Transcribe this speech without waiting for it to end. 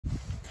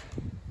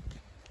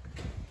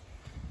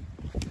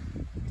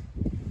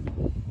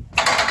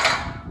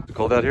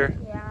cold out here?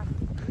 Yeah.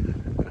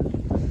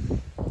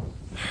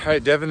 All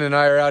right, Devin and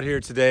I are out here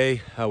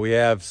today. We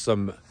have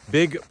some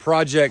big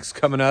projects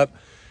coming up.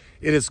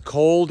 It is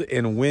cold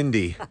and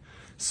windy.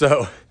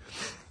 So,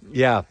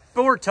 yeah.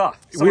 But we're tough.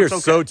 So we are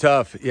so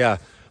tough. Yeah.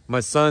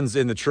 My son's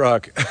in the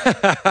truck.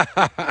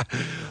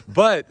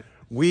 But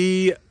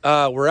we're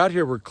out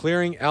here. We're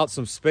clearing out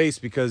some space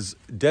because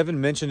Devin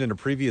mentioned in a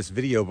previous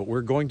video, but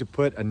we're going to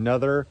put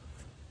another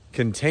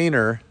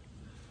container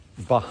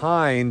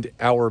behind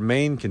our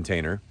main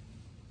container.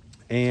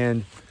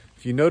 And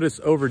if you notice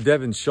over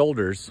Devin's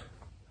shoulders,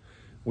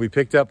 we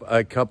picked up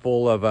a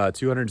couple of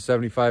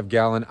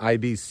 275-gallon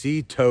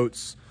IBC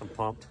totes. I'm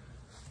pumped.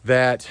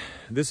 That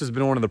this has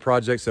been one of the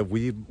projects that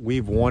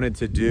we've wanted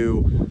to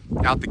do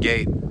out the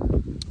gate,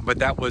 but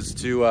that was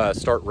to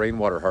start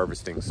rainwater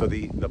harvesting. So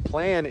the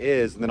plan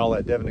is, and then I'll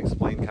let Devin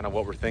explain kind of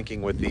what we're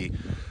thinking with the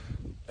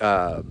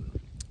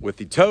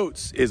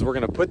totes, is we're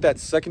going to put that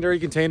secondary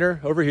container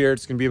over here.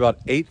 It's going to be about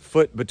 8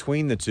 foot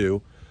between the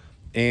two.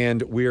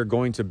 And we are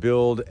going to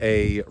build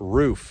a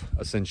roof,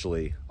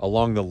 essentially,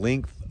 along the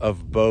length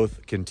of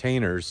both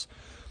containers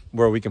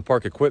where we can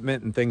park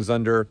equipment and things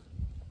under,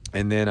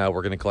 and then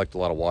we're going to collect a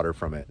lot of water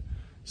from it.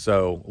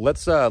 So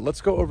let's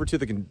go over to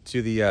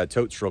the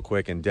totes real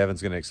quick, and Devin's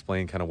going to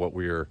explain kind of what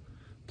we're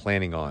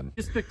planning on.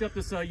 Just picked up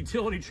this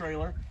utility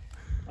trailer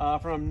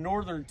from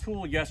Northern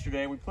Tool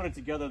yesterday. We put it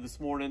together this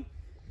morning.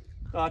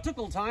 It took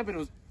a little time, but it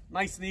was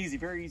nice and easy,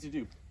 very easy to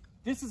do.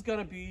 This is going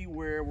to be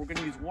where we're going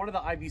to use one of the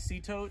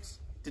IBC totes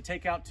to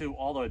take out to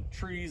all the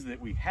trees that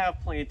we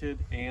have planted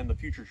and the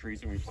future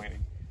trees that we're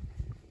planting.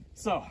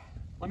 So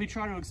let me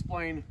try to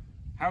explain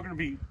how we're going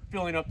to be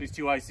filling up these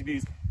two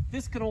ICBs.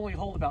 This can only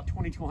hold about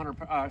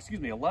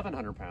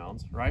 1,100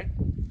 pounds, right?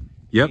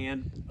 Yep.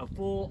 And a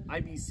full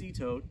IBC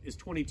tote is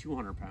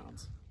 2,200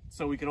 pounds.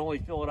 So we can only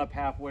fill it up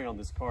halfway on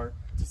this cart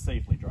to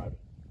safely drive it.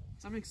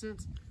 Does that make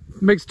sense?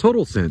 Makes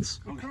total sense.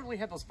 We currently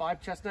have those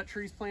 5 chestnut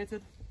trees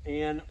planted,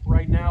 and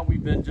right now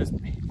we've been just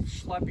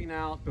schlepping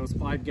out those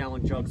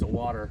 5-gallon jugs of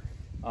water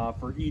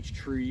for each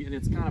tree, and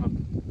it's kind of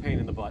a pain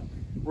in the butt.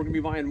 We're gonna be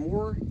buying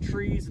more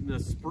trees in the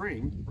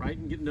spring, right,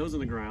 and getting those in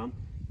the ground.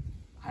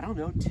 I don't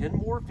know, 10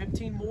 more,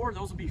 15 more,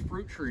 those will be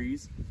fruit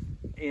trees.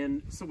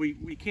 And so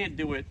we can't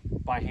do it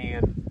by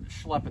hand,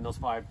 schlepping those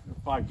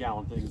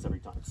 5-gallon things every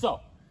time.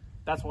 So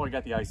that's why we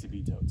got the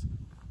ICB totes.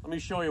 Let me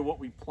show you what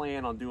we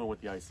plan on doing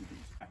with the ICBs.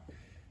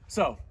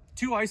 So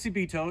 2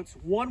 ICB totes,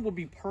 one will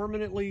be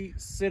permanently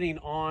sitting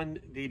on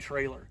the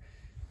trailer.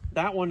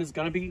 That one is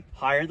gonna be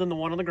higher than the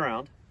one on the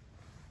ground.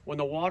 When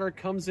the water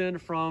comes in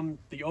from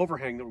the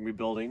overhang that we'll be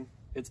building,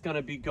 it's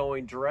gonna be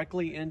going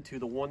directly into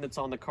the one that's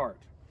on the cart.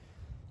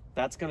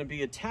 That's gonna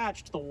be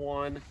attached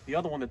to the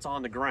other one that's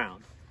on the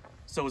ground.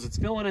 So as it's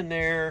filling in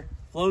there,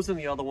 flows in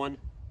the other one,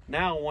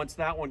 now once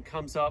that one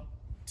comes up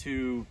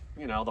to,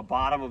 you know, the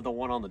bottom of the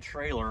one on the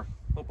trailer,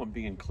 hope I'm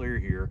being clear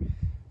here,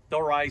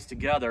 they'll rise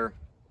together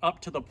up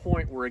to the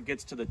point where it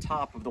gets to the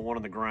top of the one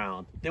on the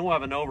ground. Then we'll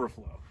have an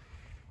overflow.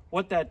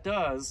 What that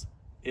does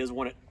is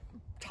when it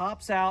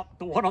tops out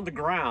the one on the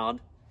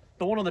ground,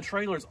 the one on the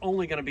trailer is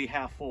only gonna be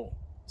half full.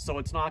 So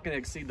it's not gonna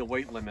exceed the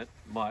weight limit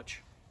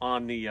much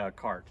on the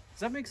cart. Does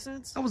that make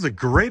sense? That was a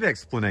great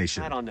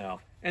explanation. I don't know.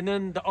 And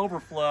then the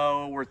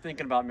overflow, we're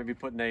thinking about maybe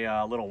putting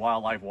a little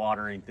wildlife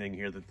watering thing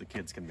here that the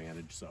kids can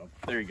manage. So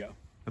there you go.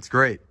 That's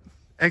great.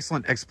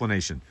 Excellent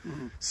explanation.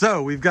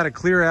 So we've got to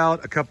clear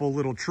out a couple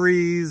little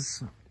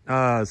trees,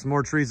 some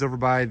more trees over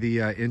by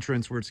the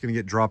entrance where it's going to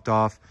get dropped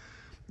off.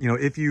 You know,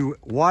 if you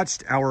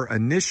watched our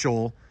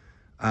initial,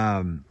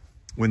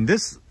 when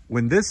this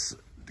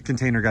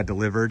container got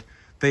delivered,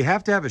 they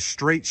have to have a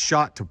straight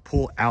shot to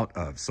pull out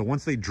of. So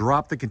once they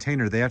drop the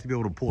container, they have to be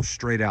able to pull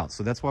straight out.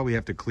 So that's why we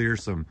have to clear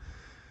some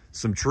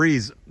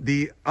trees.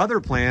 The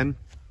other plan,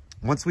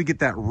 once we get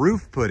that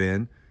roof put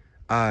in,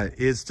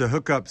 is to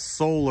hook up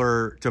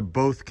solar to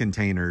both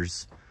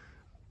containers.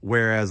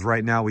 Whereas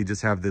right now we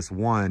just have this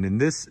one.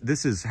 And this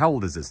is, how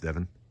old is this,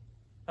 Devin?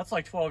 That's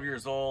like 12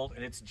 years old,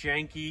 and it's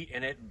janky,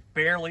 and it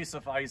barely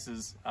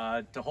suffices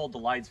to hold the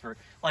lights for,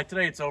 like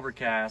today it's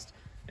overcast,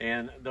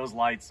 and those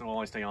lights will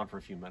only stay on for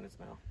a few minutes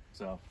now.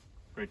 So,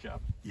 great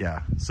job.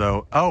 Yeah,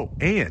 so, oh,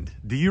 and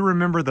do you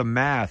remember the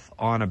math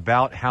on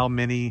about how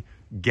many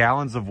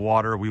gallons of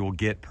water we will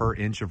get per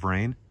inch of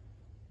rain?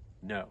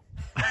 No.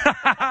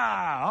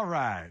 All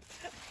right.